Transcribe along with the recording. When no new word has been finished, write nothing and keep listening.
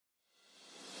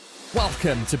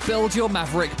Welcome to Build Your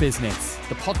Maverick Business,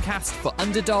 the podcast for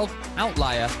underdog,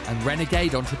 outlier, and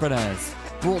renegade entrepreneurs.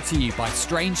 Brought to you by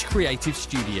Strange Creative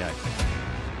Studio.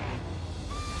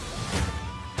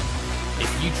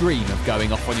 If you dream of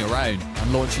going off on your own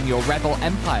and launching your rebel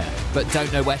empire, but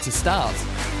don't know where to start,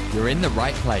 you're in the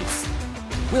right place.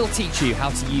 We'll teach you how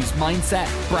to use mindset,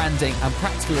 branding, and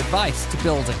practical advice to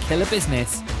build a killer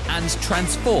business and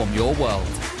transform your world.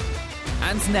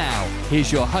 And now,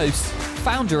 here's your host,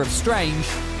 founder of Strange,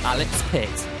 Alex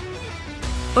Pitt.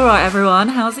 All right, everyone,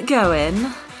 how's it going?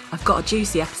 I've got a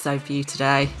juicy episode for you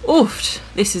today. Oof,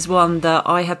 this is one that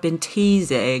I have been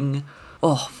teasing,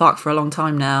 for a long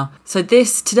time now. So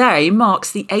this today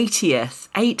marks the 80th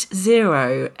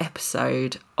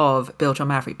episode of Build Your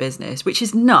Maverick Business, which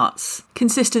is nuts.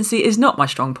 Consistency is not my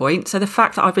strong point, so the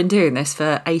fact that I've been doing this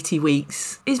for 80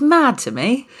 weeks is mad to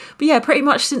me. But yeah, pretty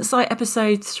much since like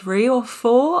episode 3 or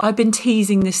 4, I've been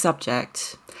teasing this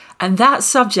subject. And that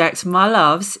subject, my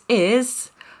loves, is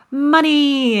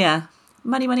money.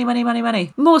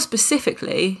 Money. More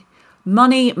specifically,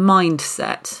 money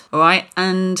mindset, all right?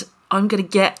 And I'm going to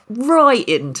get right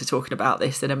into talking about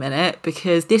this in a minute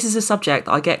because this is a subject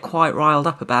that I get quite riled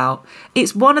up about.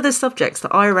 It's one of the subjects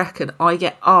that I reckon I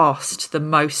get asked the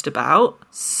most about,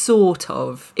 sort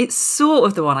of. It's sort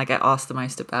of the one I get asked the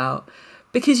most about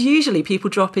because usually people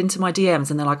drop into my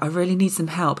DMs and they're like, I really need some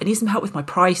help. I need some help with my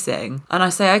pricing. And I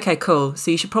say, okay, cool.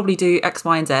 So you should probably do X,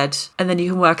 Y, and Z and then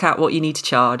you can work out what you need to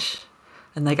charge.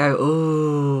 And they go,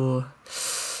 ooh,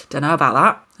 don't know about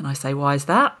that. And I say, why is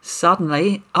that?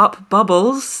 Suddenly, up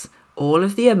bubbles all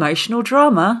of the emotional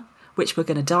drama, which we're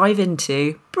going to dive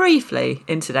into briefly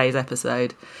in today's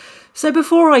episode. So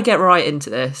before I get right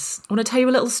into this, I want to tell you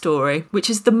a little story, which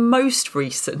is the most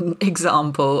recent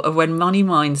example of when money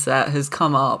mindset has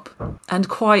come up and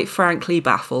quite frankly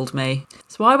baffled me.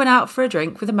 So I went out for a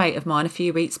drink with a mate of mine a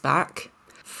few weeks back.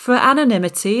 For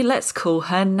anonymity, let's call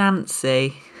her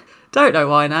Nancy. Don't know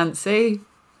why Nancy.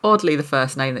 Oddly, the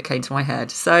first name that came to my head.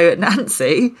 So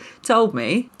Nancy told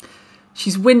me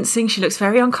she's wincing. She looks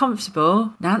very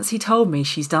uncomfortable. Nancy told me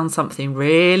she's done something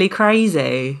really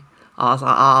crazy. I was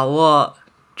like, what?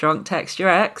 Drunk text your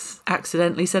ex?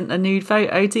 Accidentally sent a nude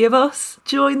photo to your boss?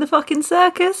 Join the fucking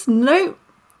circus? Nope.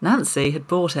 Nancy had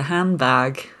bought a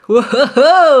handbag.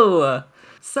 Whoa!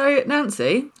 So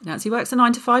Nancy works a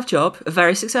 9-to-5 job, a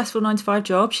very successful 9-to-5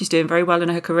 job. She's doing very well in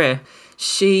her career.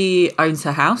 She owns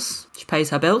her house. She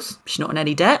pays her bills. She's not in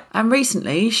any debt. And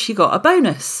recently she got a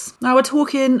bonus. Now we're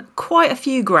talking quite a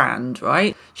few grand,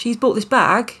 right? She's bought this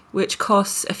bag, which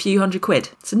costs a few £100.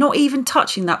 So not even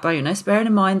touching that bonus, bearing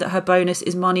in mind that her bonus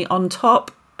is money on top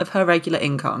of her regular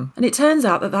income. And it turns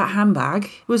out that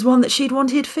handbag was one that she'd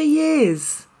wanted for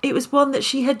years. It was one that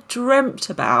she had dreamt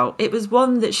about. It was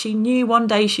one that she knew one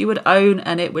day she would own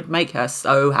and it would make her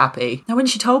so happy. Now, when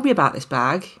she told me about this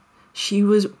bag, she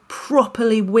was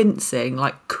properly wincing,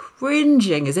 like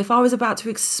cringing, as if I was about to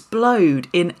explode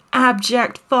in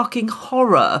abject fucking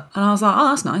horror. And I was like,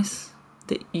 that's nice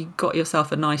that you got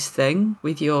yourself a nice thing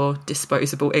with your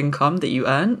disposable income that you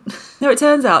earned. Now, it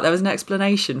turns out there was an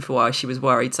explanation for why she was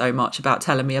worried so much about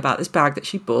telling me about this bag that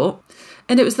she bought.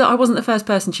 And it was that I wasn't the first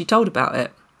person she told about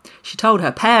it. She told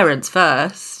her parents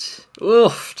first.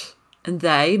 Oof. And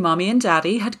they, mummy and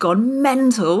daddy, had gone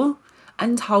mental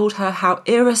and told her how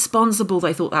irresponsible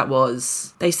they thought that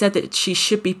was. They said that she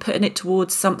should be putting it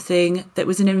towards something that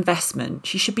was an investment.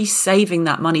 She should be saving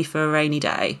that money for a rainy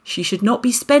day. She should not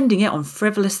be spending it on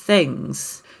frivolous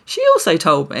things. She also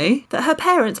told me that her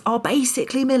parents are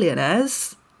basically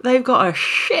millionaires. They've got a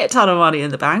shit ton of money in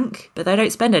the bank, but they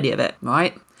don't spend any of it,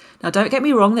 right? Now, don't get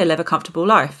me wrong, they live a comfortable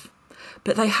life.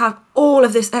 But they have all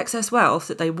of this excess wealth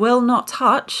that they will not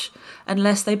touch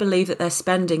unless they believe that they're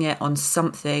spending it on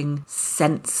something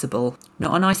sensible.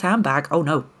 Not a nice handbag. Oh,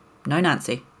 no. No,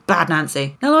 Nancy. Bad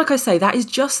Nancy. Now, like I say, that is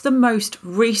just the most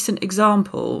recent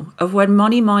example of when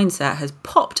money mindset has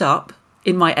popped up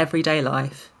in my everyday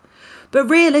life. But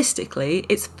realistically,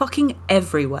 it's fucking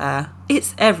everywhere.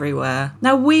 It's everywhere.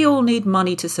 Now, we all need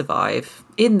money to survive.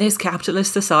 In this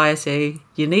capitalist society,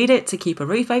 you need it to keep a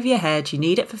roof over your head, you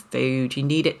need it for food, you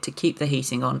need it to keep the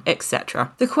heating on,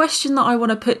 etc. The question that I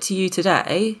want to put to you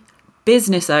today,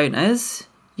 business owners,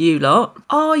 you lot,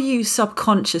 are you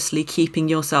subconsciously keeping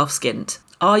yourself skint?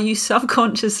 Are you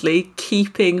subconsciously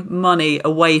keeping money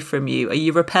away from you? Are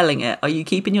you repelling it? Are you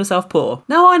keeping yourself poor?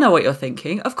 Now I know what you're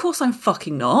thinking. Of course I'm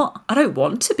fucking not. I don't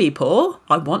want to be poor.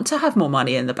 I want to have more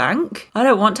money in the bank. I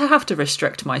don't want to have to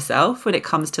restrict myself when it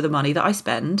comes to the money that I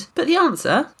spend. But the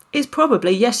answer is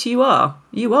probably yes, you are.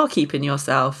 You are keeping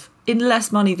yourself in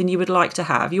less money than you would like to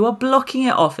have. You are blocking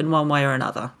it off in one way or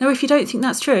another. Now, if you don't think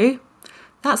that's true,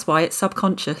 That's why it's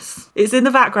subconscious. It's in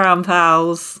the background,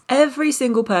 pals. Every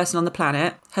single person on the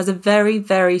planet has a very,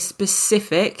 very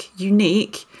specific,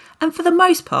 unique, and for the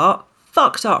most part,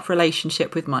 fucked up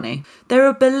relationship with money. There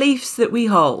are beliefs that we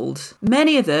hold.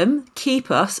 Many of them keep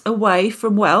us away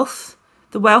from wealth,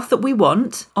 the wealth that we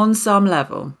want, on some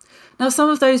level. Now,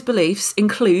 some of those beliefs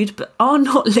include, but are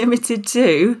not limited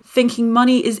to, thinking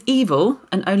money is evil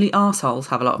and only arseholes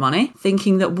have a lot of money,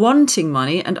 thinking that wanting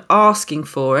money and asking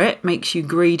for it makes you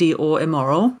greedy or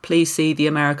immoral. Please see the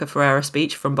America Ferrera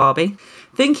speech from Barbie.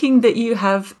 Thinking that you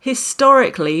have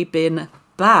historically been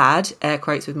bad, air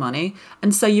quotes, with money,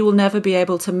 and so you will never be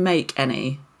able to make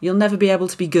any. You'll never be able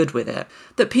to be good with it.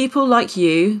 That people like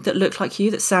you, that look like you,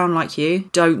 that sound like you,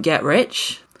 don't get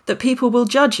rich. That people will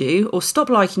judge you or stop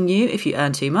liking you if you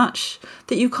earn too much.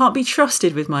 That you can't be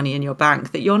trusted with money in your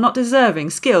bank. That you're not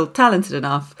deserving, skilled, talented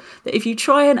enough. That if you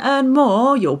try and earn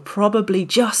more, you'll probably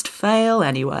just fail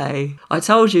anyway. I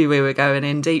told you we were going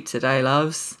in deep today,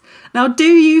 loves. Now, do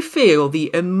you feel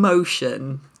the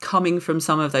emotion coming from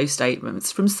some of those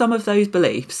statements, from some of those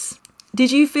beliefs?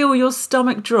 Did you feel your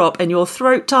stomach drop and your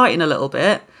throat tighten a little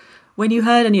bit when you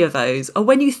heard any of those, or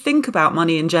when you think about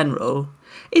money in general?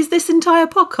 Is this entire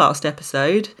podcast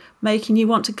episode making you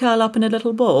want to curl up in a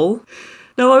little ball?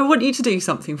 No, I want you to do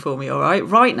something for me, all right?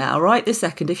 Right now, right this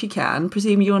second, if you can,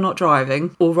 presuming you're not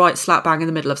driving or right slap bang in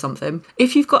the middle of something.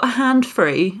 If you've got a hand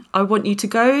free, I want you to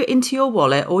go into your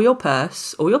wallet or your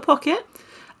purse or your pocket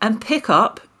and pick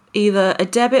up either a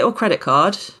debit or credit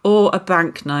card or a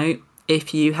banknote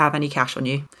if you have any cash on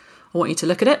you. I want you to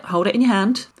look at it, hold it in your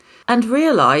hand, and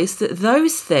realise that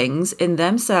those things in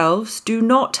themselves do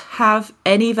not have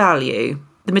any value.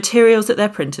 The materials that they're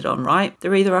printed on, right?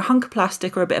 They're either a hunk of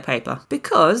plastic or a bit of paper.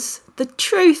 Because the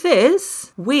truth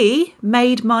is, we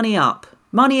made money up.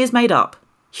 Money is made up.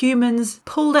 Humans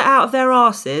pulled it out of their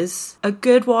arses a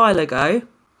good while ago,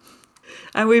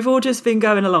 and we've all just been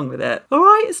going along with it. All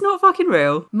right, it's not fucking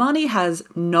real. Money has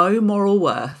no moral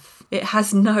worth. It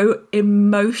has no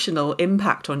emotional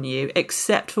impact on you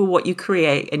except for what you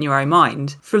create in your own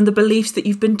mind, from the beliefs that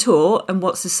you've been taught and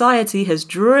what society has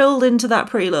drilled into that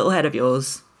pretty little head of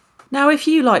yours. Now, if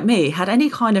you, like me, had any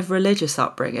kind of religious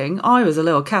upbringing, I was a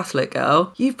little Catholic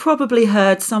girl, you've probably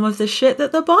heard some of the shit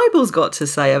that the Bible's got to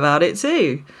say about it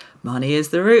too. Money is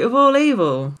the root of all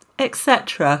evil,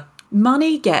 etc.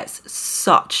 Money gets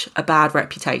such a bad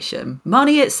reputation.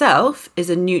 Money itself is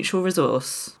a neutral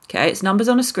resource. Okay, it's numbers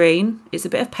on a screen, it's a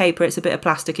bit of paper, it's a bit of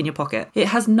plastic in your pocket. It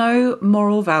has no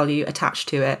moral value attached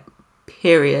to it,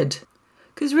 period.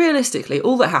 Because realistically,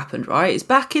 all that happened, right, is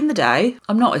back in the day,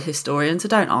 I'm not a historian, so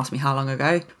don't ask me how long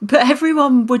ago, but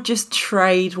everyone would just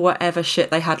trade whatever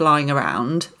shit they had lying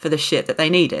around for the shit that they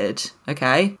needed,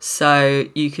 okay? So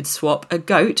you could swap a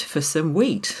goat for some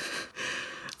wheat.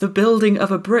 The building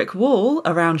of a brick wall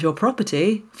around your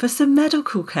property for some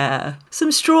medical care.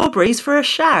 Some strawberries for a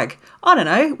shag. I don't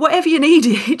know, whatever you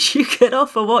needed, you could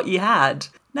offer what you had.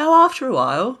 Now, after a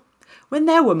while, when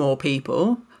there were more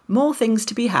people, more things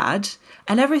to be had,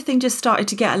 and everything just started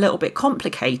to get a little bit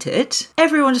complicated,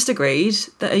 everyone just agreed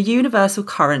that a universal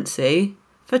currency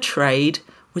for trade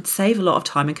would save a lot of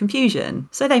time and confusion.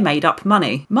 So they made up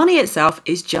money. Money itself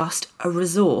is just a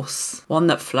resource, one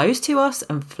that flows to us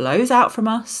and flows out from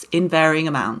us in varying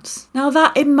amounts. Now,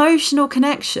 that emotional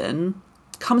connection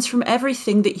comes from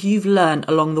everything that you've learned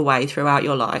along the way throughout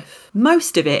your life.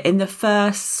 Most of it in the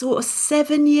first sort of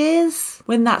 7 years,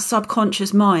 when that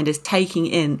subconscious mind is taking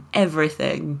in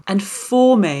everything and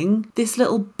forming this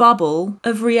little bubble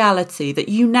of reality that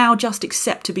you now just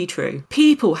accept to be true.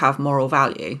 People have moral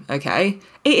value, okay?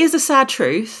 It is a sad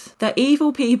truth that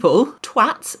evil people,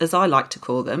 twats as I like to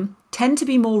call them, tend to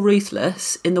be more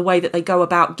ruthless in the way that they go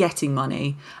about getting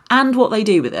money and what they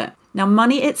do with it. Now,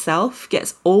 money itself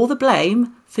gets all the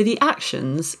blame for the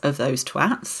actions of those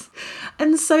twats.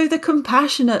 And so the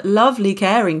compassionate, lovely,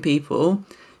 caring people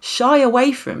shy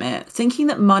away from it, thinking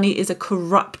that money is a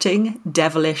corrupting,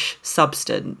 devilish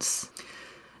substance.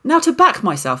 Now, to back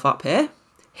myself up here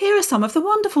are some of the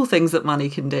wonderful things that money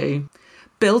can do.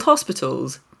 Build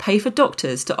hospitals, pay for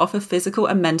doctors to offer physical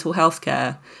and mental health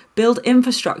care, build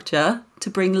infrastructure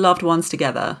to bring loved ones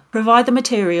together, provide the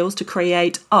materials to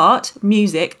create art,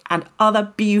 music, and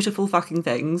other beautiful fucking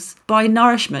things, buy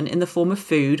nourishment in the form of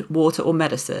food, water, or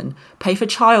medicine, pay for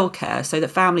childcare so that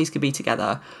families can be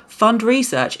together, fund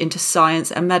research into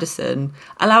science and medicine,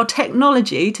 allow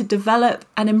technology to develop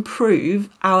and improve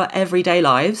our everyday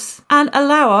lives, and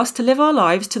allow us to live our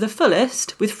lives to the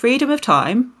fullest with freedom of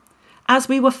time, as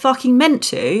we were fucking meant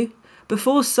to,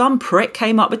 before some prick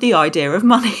came up with the idea of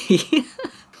money.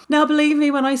 Now, believe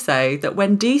me when I say that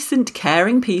when decent,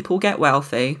 caring people get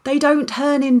wealthy, they don't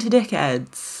turn into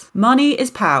dickheads. Money is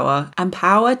power, and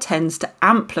power tends to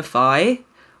amplify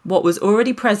what was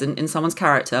already present in someone's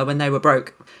character when they were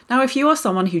broke. Now, if you are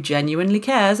someone who genuinely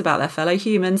cares about their fellow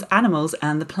humans, animals,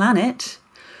 and the planet,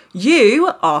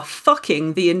 you are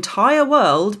fucking the entire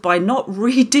world by not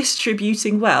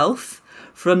redistributing wealth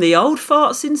from the old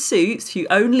farts in suits who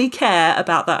only care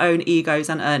about their own egos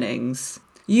and earnings.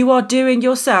 You are doing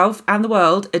yourself and the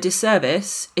world a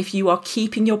disservice if you are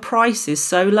keeping your prices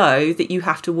so low that you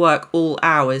have to work all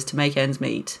hours to make ends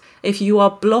meet. If you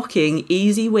are blocking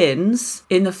easy wins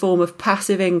in the form of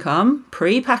passive income,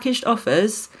 pre-packaged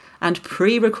offers, and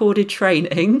pre-recorded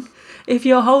training, if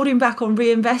you're holding back on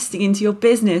reinvesting into your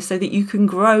business so that you can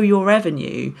grow your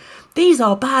revenue, these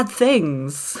are bad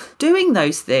things. Doing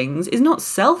those things is not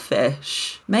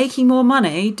selfish. Making more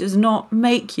money does not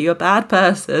make you a bad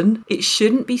person. It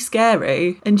shouldn't be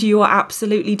scary, and you are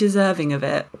absolutely deserving of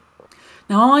it.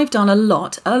 Now, I've done a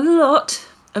lot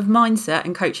of mindset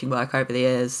and coaching work over the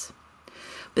years,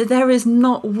 but there is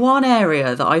not one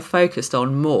area that I've focused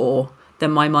on more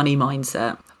than my money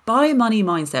mindset. By money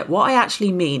mindset, what I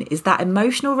actually mean is that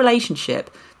emotional relationship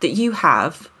that you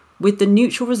have with the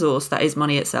neutral resource that is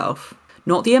money itself.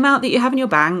 Not the amount that you have in your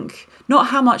bank, not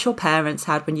how much your parents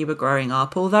had when you were growing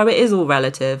up, although it is all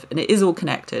relative and it is all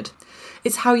connected.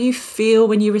 It's how you feel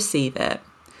when you receive it.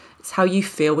 It's how you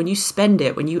feel when you spend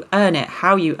it, when you earn it,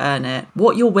 how you earn it,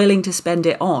 what you're willing to spend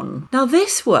it on. Now,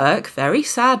 this work, very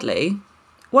sadly,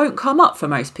 won't come up for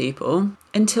most people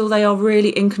until they are really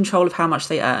in control of how much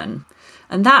they earn.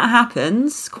 And that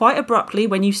happens quite abruptly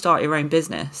when you start your own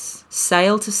business.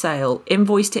 Sale to sale,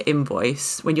 invoice to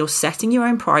invoice, when you're setting your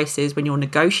own prices, when you're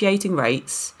negotiating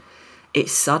rates, it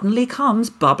suddenly comes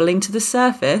bubbling to the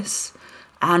surface,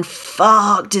 and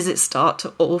fuck, does it start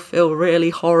to all feel really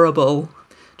horrible.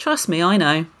 Trust me, I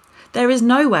know. There is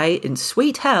no way in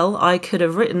sweet hell I could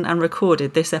have written and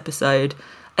recorded this episode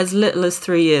as little as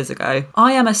 3 years ago.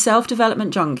 I am a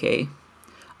self-development junkie.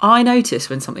 I notice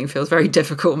when something feels very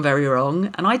difficult and very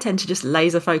wrong, and I tend to just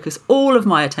laser focus all of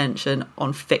my attention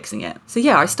on fixing it. So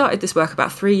yeah, I started this work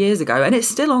about 3 years ago, and it's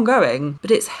still ongoing, but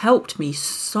it's helped me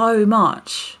so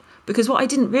much. Because what I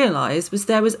didn't realise was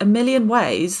there was a million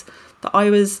ways that I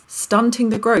was stunting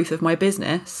the growth of my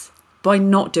business by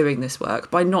not doing this work,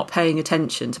 by not paying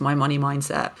attention to my money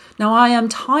mindset. Now, I am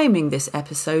timing this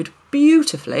episode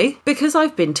beautifully because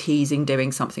I've been teasing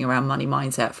doing something around money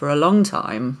mindset for a long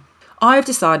time. I've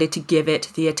decided to give it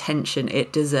the attention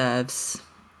it deserves.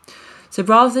 So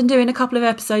rather than doing a couple of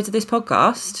episodes of this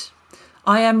podcast,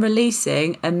 I am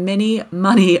releasing a mini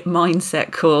money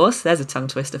mindset course. There's a tongue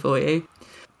twister for you.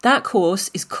 That course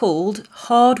is called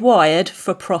Hardwired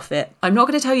for Profit. I'm not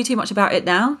going to tell you too much about it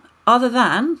now, other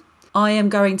than I am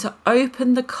going to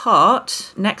open the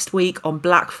cart next week on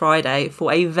Black Friday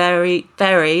for a very,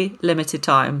 very limited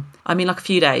time. I mean, like a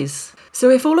few days. So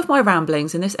if all of my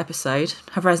ramblings in this episode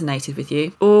have resonated with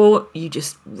you, or you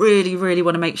just really, really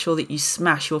want to make sure that you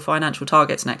smash your financial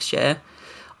targets next year,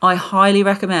 I highly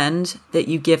recommend that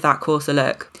you give that course a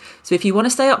look. So if you want to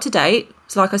stay up to date,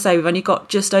 so like I say, we've only got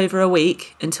just over a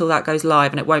week until that goes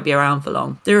live and it won't be around for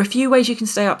long. There are a few ways you can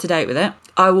stay up to date with it.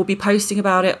 I will be posting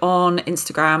about it on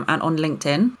Instagram and on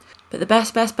LinkedIn. But the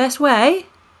best way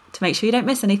to make sure you don't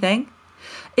miss anything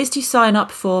is to sign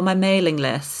up for my mailing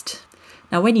list.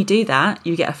 Now, when you do that,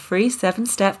 you get a free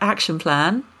 7-step action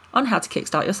plan on how to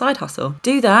kickstart your side hustle.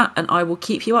 Do that and I will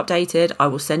keep you updated. I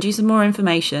will send you some more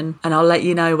information and I'll let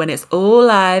you know when it's all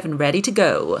live and ready to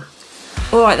go.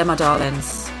 All right then, my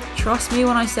darlings. Trust me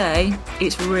when I say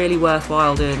it's really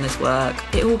worthwhile doing this work.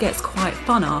 It all gets quite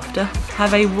fun after.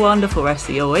 Have a wonderful rest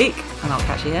of your week and I'll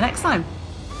catch you here next time.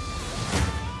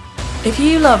 If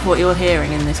you love what you're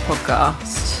hearing in this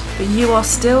podcast, but you are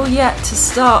still yet to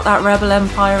start that rebel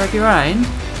empire of your own,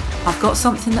 I've got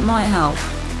something that might help.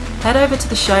 Head over to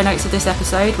the show notes of this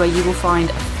episode where you will find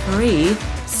a free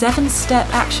 7-step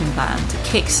action plan to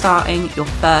kickstarting your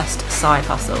first side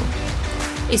hustle.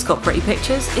 It's got pretty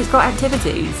pictures, it's got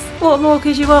activities. What more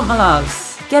could you want, my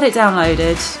loves? Get it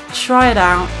downloaded, try it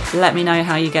out, let me know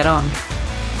how you get on.